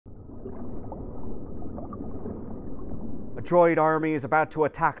A droid army is about to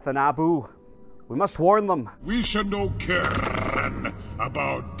attack the Naboo. We must warn them. We should know caring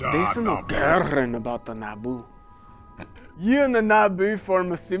about the They should know caring about the Naboo. You and the Naboo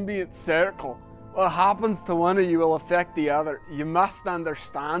form a symbiote circle. What happens to one of you will affect the other. You must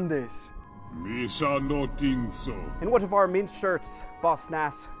understand this. Misa no think so. In what of our mint shirts, Boss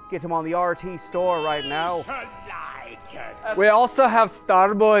Nass? Get him on the RT store right now. We also have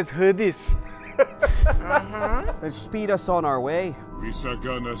Starboy's hoodies. Then speed us on our way. Misa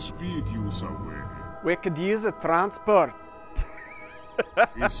gonna speed you away. We could use a transport.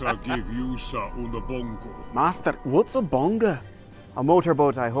 Misa give you una bongo. Master, what's a bonga? A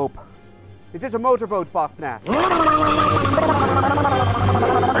motorboat, I hope. Is it a motorboat, Boss Nass?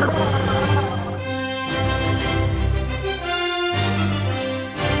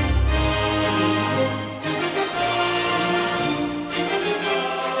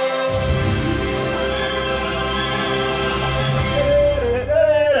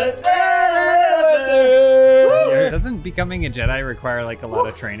 Doesn't becoming a Jedi require like a lot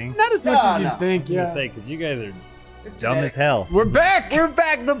of training? Not as much as you think, I was gonna say, because you guys are dumb as hell. We're back! We're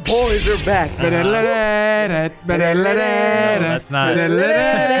back! The boys are back! No, that's not.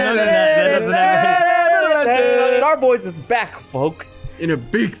 That doesn't have Star Boys is back, folks. In a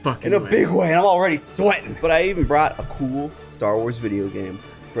big fucking In a big way. I'm already sweating. But I even brought a cool Star Wars video game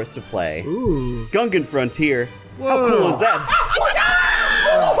for us to play. Ooh. Gungan Frontier. How cool is that?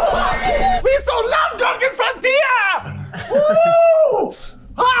 We so love Gungan Frontier! Woo!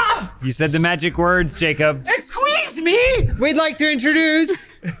 Ah! You said the magic words, Jacob. Excuse me! We'd like to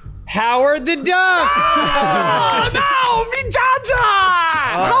introduce Howard the Duck! Oh, no! Me Jaja!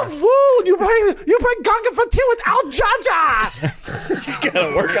 How rude! You play Gungan Frontier without Jaja! You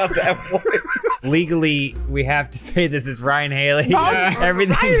gotta work on that voice. Legally, we have to say this is Ryan Haley.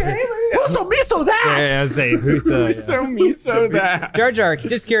 Everything's... Who's me so that? Yeah, I was saying, who's So miso that. Jar Jar,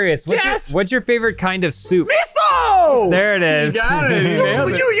 just curious, what's your favorite kind of soup? Miso! There it is. You got it. You nailed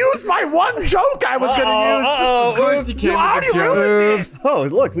it. You used my one joke I was gonna use. Of course you can't already make a joke. ruined it. Oops. Oh,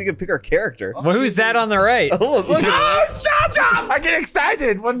 look, we can pick our character. Well, who's that on the right? Oh, look at Oh, it's Jaja! I get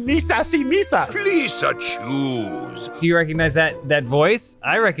excited when Misa see Misa. Please choose. Do you recognize that voice?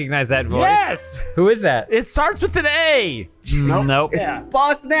 I recognize that voice. Yes! Who is that? It starts with an A. Nope. It's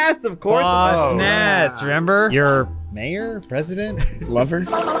Boss Nass, of course. Boss Nass, remember? Your mayor, president? Lover?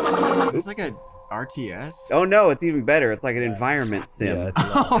 It's like a RTS? Oh no, it's even better. It's like an environment sim. Yeah,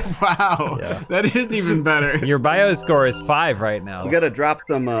 Oh, wow. Yeah. That is even better. your bio score is 5 right now. We gotta drop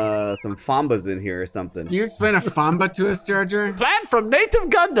some Fombas in here or something. Can you explain a Famba to us, Jar Jar? Plant from Native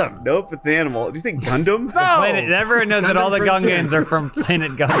Gundam. Nope, it's an animal. Did you say Gundam? No! Planet, everyone knows that all the Gundam Frontier. Gungans are from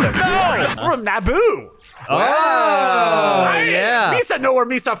Planet Gundam. No! From Naboo. Oh, yeah. Misa know where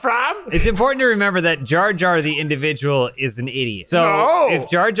Misa from. It's important to remember that Jar Jar, the individual, is an idiot. So No. if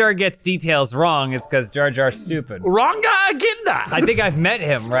Jar Jar gets details wrong, it's because Jar Jar's stupid. Ranga Aginda. I think I've met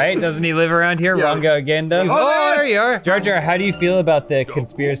him, right? Doesn't he live around here? Ranga Agenda? Oh, there you are. Jar Jar, how do you feel about the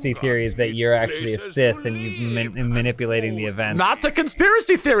conspiracy theories that you're actually a Sith and you've been manipulating the events? Not a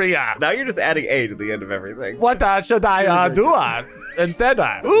conspiracy theory. Now you're just adding A to the end of everything. What should I do instead?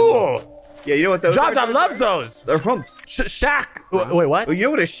 Ooh, Yeah, you know what those are? Jaja loves those. They're humps. Shack. Wait, what? Oh, you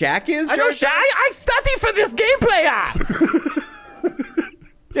know what a shack is, I know Jar Shack. Jar? I study for this gameplay.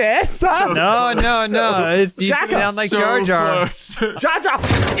 Yes. No. It's you Jack, sound like So Jar Jar. close.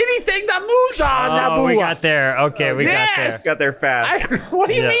 Jaja, anything that moves on Naboo. Oh, we got there. Okay, we got there. Yes. Got there fast. What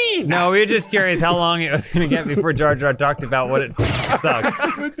do you Yeah. mean? No, we were just curious how long it was gonna get before Jar Jar talked about what it sucks.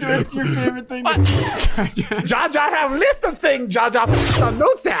 What's your favorite thing? Jaja have a list of things. Jaja on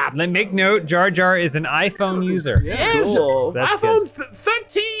notes app. Let make note, Jar Jar is an iPhone user. Yes. Cool. So that's iPhone good.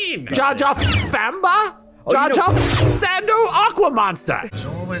 13. Jaja Famba. you know- Jaja Sando Aqua Monster. There's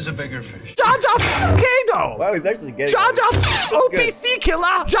always a bigger fish. Jaja Kado. Wow, he's actually getting Jaja good. OPC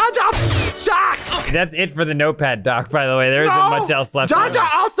Killer. Jaja Sharks. That's it for the notepad doc, by the way. There isn't much else left. Jaja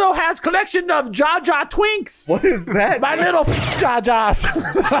also has collection of Jaja Twinks. What is that? My little Jajas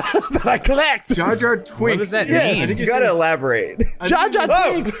that I collect. Jar Jar Twinks. What does that Yes. mean? I think You gotta elaborate. Jaja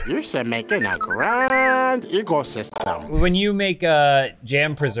Oh. Twinks. You should make it a grand ecosystem. When you make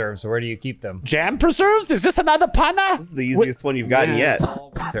jam preserves, where do you keep them? Jam preserves? Is this another punna? This is the easiest one you've gotten Yeah.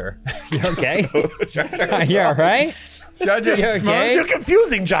 yet. Sure. You okay? You all right? Jar Jar, You smart. okay? You're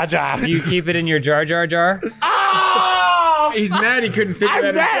confusing, Jaja. Do you keep it in your Jar Jar jar? Oh! He's mad he couldn't figure I'm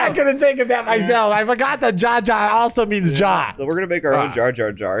that mad I out. couldn't think of that myself. I forgot that Jaja also means Ja. So we're gonna make our own Jar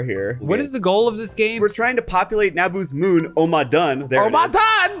Jar jar here. What is the goal of this game? We're trying to populate Naboo's moon, Omadun. There Oh it my is.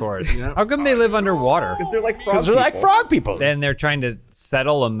 god! Of course. How come they live underwater? Because they're like frog Because they're like people. frog people. Then they're trying to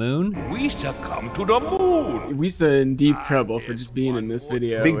settle a moon? We succumb to the moon. We're in deep trouble for just being in this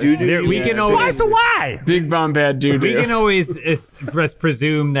video. Big doo-doo. We can always. Why? Big bomb bad dude. We can always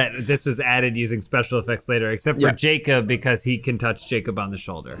presume that this was added using special effects later, except for Jacob, because he can touch Jacob on the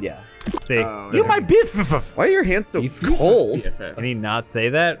shoulder. Yeah. See, You might be. Why are your hands so cold? can he not say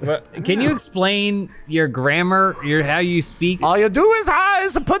that? Can you explain your grammar, how you speak? All you do is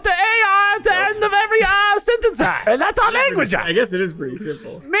put the A at the end of every sentence, and that's our language. I guess it is pretty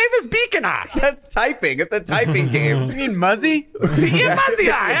simple. Mavis Beacon. That's typing. It's a typing game. You mean Muzzy?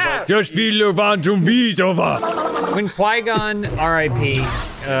 Yeah. Just feel over. When Qui-Gon, R.I.P.,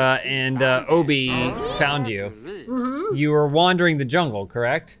 and Obi found you, you were wandering the jungle,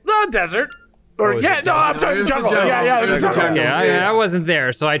 correct? The desert. Or is it I'm sorry, the jungle. Yeah, it was the jungle. Okay, I wasn't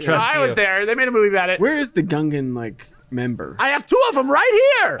there, so I trust you. I was there. They made a movie about it. Where is the Gungan member? I have 2 of them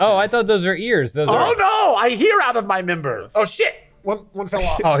right here. Oh, I thought those were ears. Those are. Oh no, I hear out of my member. Oh shit. One fell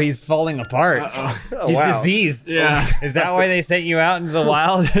off. Oh, he's falling apart. He's diseased. Yeah. Is that why they sent you out into the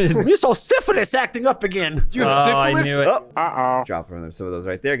wild? Miso syphilis acting up again. Do you have syphilis? I knew it. Drop some of those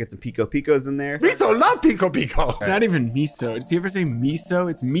right there. Get some picos in there. Miso love pico pico. It's not even miso. Does he ever say miso?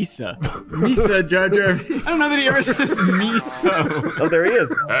 It's misa. Misa, Jar Jar. I don't know that he ever says miso. Oh, there he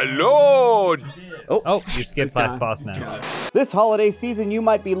is. Hello. Oh, you skipped last boss now. This holiday season, you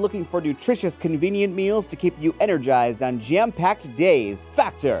might be looking for nutritious, convenient meals to keep you energized on jam-packed days.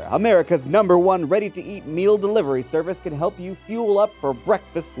 Factor, America's #1 ready-to-eat meal delivery service, can help you fuel up for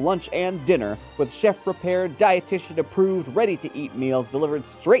breakfast, lunch, and dinner with chef-prepared, dietitian-approved, ready-to-eat meals delivered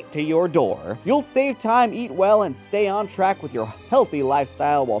straight to your door. You'll save time, eat well, and stay on track with your healthy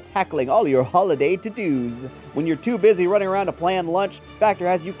lifestyle while tackling all your holiday to-dos. When you're too busy running around to plan lunch, Factor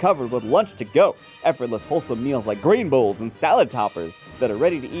has you covered with lunch to go. Effortless, wholesome meals like grain bowls and salad toppers that are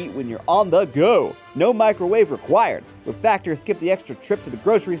ready to eat when you're on the go. No microwave required. With Factor, skip the extra trip to the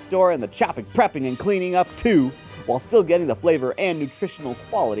grocery store and the chopping, prepping, and cleaning up too, while still getting the flavor and nutritional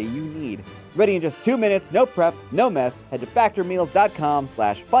quality you need. Ready in just 2 minutes, no prep, no mess. Head to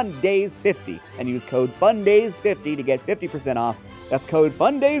factormeals.com/fundays50 and use code fundays50 to get 50% off. That's code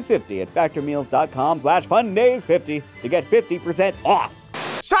fundays50 at factormeals.com/fundays50 to get 50% off.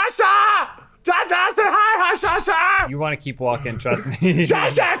 Sasha! Jaja, say hi, Sasha! You want to keep walking, trust me.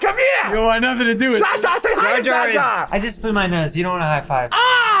 Sasha, come here! You want nothing to do with it. Sasha, say hi, Jar Jar is- Jaja! I just blew my nose. You don't want a high five.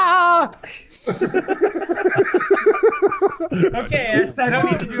 Ah! Okay, I don't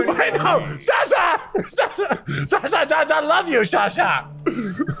need to do anything. Wait, no! Sasha! Sasha, Jaja, love you, Sasha!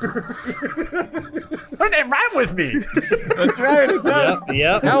 Her name rhymed with me. That's right, it does.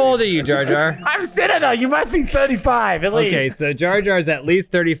 Yep. How old are you, Jar Jar? I'm Senator. You must be 35 at least. Okay, so Jar Jar's at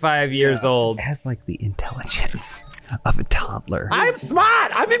least 35 years old. Has like the intelligence of a toddler. I'm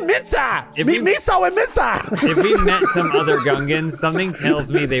smart. I'm in Mensa. Meet Miso and Mensa. If we met some other Gungans, something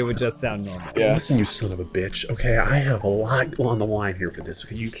tells me they would just sound normal. Listen, you son of a bitch. Okay, I have a lot on the line here for this.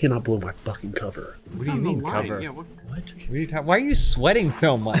 Okay, you cannot blow my fucking cover. What do you mean cover? Yeah, What? What are you talking? Why are you sweating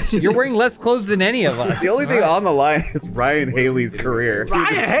so much? You're wearing less clothes than any of us. The only thing on the line is Ryan Haley's career.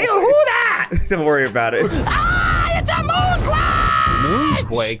 Ryan Hale, who that? Don't worry about it. Ah, it's a moonquake!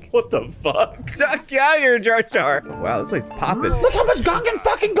 Moonquake? What the fuck? Get out of here, Jar Jar. Wow, this place is popping. Look how much Gungan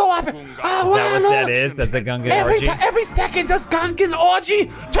fucking go up. Oh, Is that what that is? That's a Gungan orgy? Every second, this Gungan orgy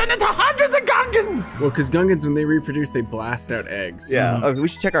turn into hundreds of Gungans. Well, because Gungans, when they reproduce, they blast out eggs. Yeah. Oh, we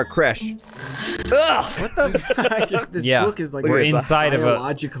should check our creche. Ugh. What the fuck? This Yeah. book is like We're a inside of a.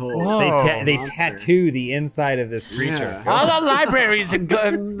 biological. They monster. tattoo the inside of this creature. All the libraries in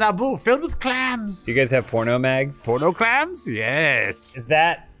Naboo filled with clams. Do you guys have porno mags? Porno clams? Yes. Is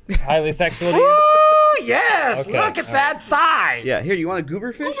that highly sexual to you? Ooh, yes. Okay, Look at that thigh. Yeah, here, you want a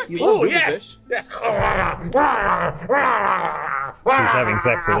goober fish? You love Oh, goober yes. Yes. He's having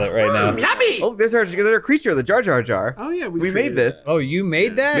sex with it right now. Yummy. Oh, there's our creature, the Jar Jar Jar. Oh yeah, We made this. Oh, you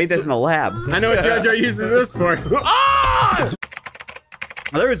made that? Made this in a lab. I know what Jar Jar uses this for. Ah!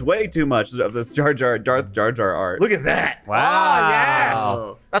 There is way too much of this Darth Jar Jar art. Look at that. Wow. Oh, yes.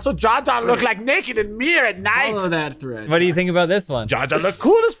 Oh. That's what Jar Jar looked like naked in mirror at night. Follow that thread. What do you think about this one? Jar Jar looked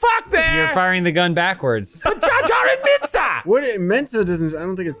cool as fuck there. You're firing the gun backwards. But Jar Jar and Mensa. What Mensa doesn't? I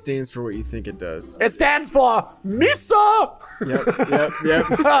don't think it stands for what you think it does. It stands for Miso. Yep.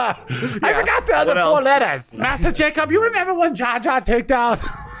 I forgot the other What 4 else? letters. Master Jacob, you remember when Jar Jar took down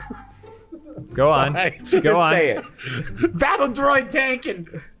Go on. Just Go on. say it. Battle Droid Tank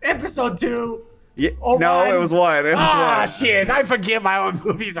in episode 2? Yeah, Or no, one? it was one. It was Ah, one. shit. I forget my own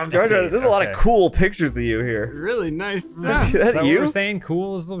movies. I'm Jar just Jar, saying. there's a lot of Okay. cool pictures of you here. Really nice stuff. Is Is that that you? what we're saying?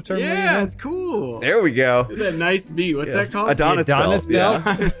 Cool is the term we're Yeah, using? it's cool. There we go. That nice beat. What's that called? Adonis, Adonis belt.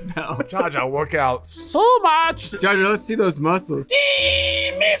 belt? Adonis belt. Jar Jar work out. So much. Jar Jar, let's see those muscles.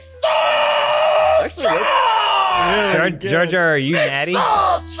 Actually, Jar Jar, are you natty?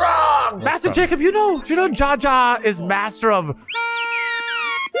 So strong! Master Jacob, you know Jar Jar is master of...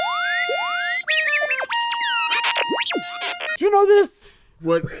 Do you know this?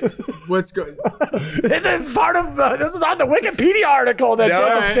 What's going? This is part of this is on the Wikipedia article that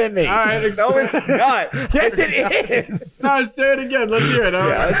Jacob sent me. All right, No, it's not. Yes, it is. No, say it again. Let's hear it.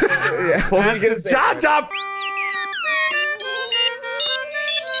 Yeah, what was you gonna say? Jar Jar.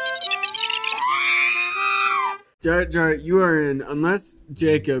 Jar Jar, you are in. Unless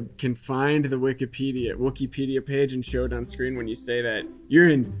Jacob can find the Wikipedia page and show it on screen when you say that, you're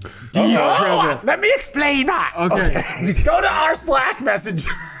in deep trouble. Let me explain that. Okay. Go to our Slack message.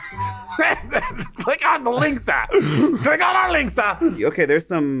 Click on the links. Click on our links. Okay, there's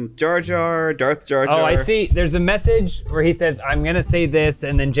some Darth Jar Jar. Oh, I see. There's a message where he says, I'm gonna say this,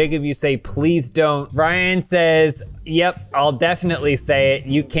 and then Jacob, you say, please don't. Ryan says, yep, I'll definitely say it.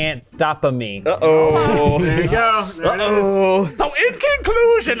 You can't stop me. Uh-oh. There you go. There it is. So in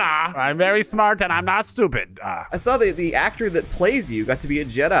conclusion, I'm very smart and I'm not stupid. I saw the actor that plays you got to be a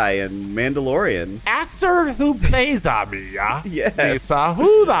Jedi in Mandalorian. Actor who plays me, Yes. Lisa,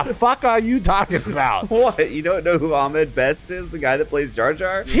 who the fuck are you talking about? What? You don't know who Ahmed Best is? The guy that plays Jar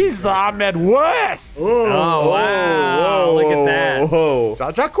Jar? He's the Ahmed West. Oh, wow. Look at that. Whoa.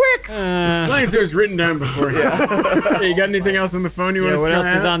 Jar Jar quick. As long as it was written down before. Hey, you got anything else on the phone you want to What try else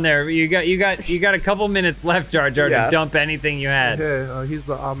is out? on there? You got a couple minutes left, Jar Jar, to dump anything you had. Okay, he's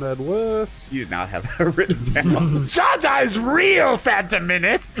the Ahmed West. You did not have that written down. Jar Jar is real Phantom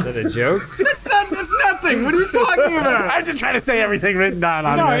Menace. Is that a joke? That's nothing. What are you talking about? I'm just trying to say everything written down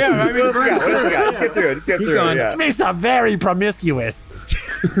on No, there. yeah, I mean, What else we got? Let's get through it. Let's get through going. it. Yeah. Misa very promiscuous.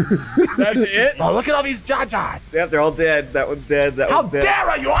 That's it. Oh, look at all these Jar Jars. Yep, they're all dead. That one's dead. That How one's dead.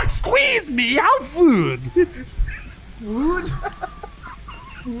 dare you squeeze me? How food? Food?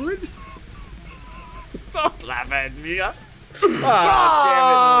 Food? Don't laugh at me.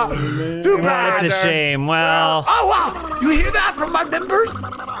 Ah, Too Well, bad. it's a shame. Well, Oh wow! You hear that from my members?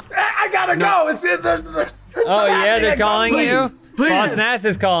 I gotta go. It's there's oh yeah, they're calling you? Please. Boss Nass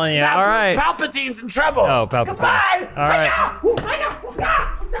is calling you. All right. Palpatine's in trouble. Oh, Palpatine. Goodbye. All right.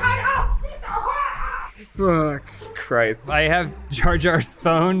 Fuck. Christ. I have Jar Jar's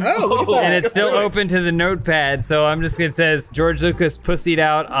phone, and it's still open to the notepad, so I'm just gonna say George Lucas pussied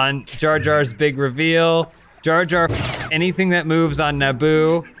out on Jar Jar's big reveal. Jar Jar anything that moves on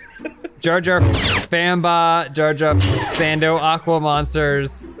Naboo. Jar Jar Famba, Jar Jar Sando, Aqua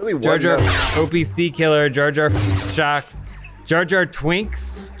Monsters, Really Jar Jar wonder- OPC Killer, Jar Jar Shocks, Jar Jar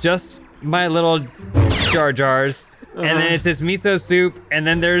Twinks, just my little Jar Jars. And then it says miso soup, and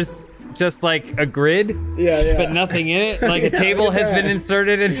then there's just like a grid, but nothing in it. Like a table has been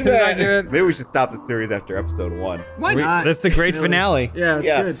inserted into the document. Maybe we should stop the series after episode 1. Why not? That's the great finale. Yeah, it's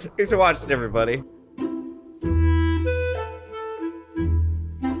Yeah. good. Thanks for watching, everybody.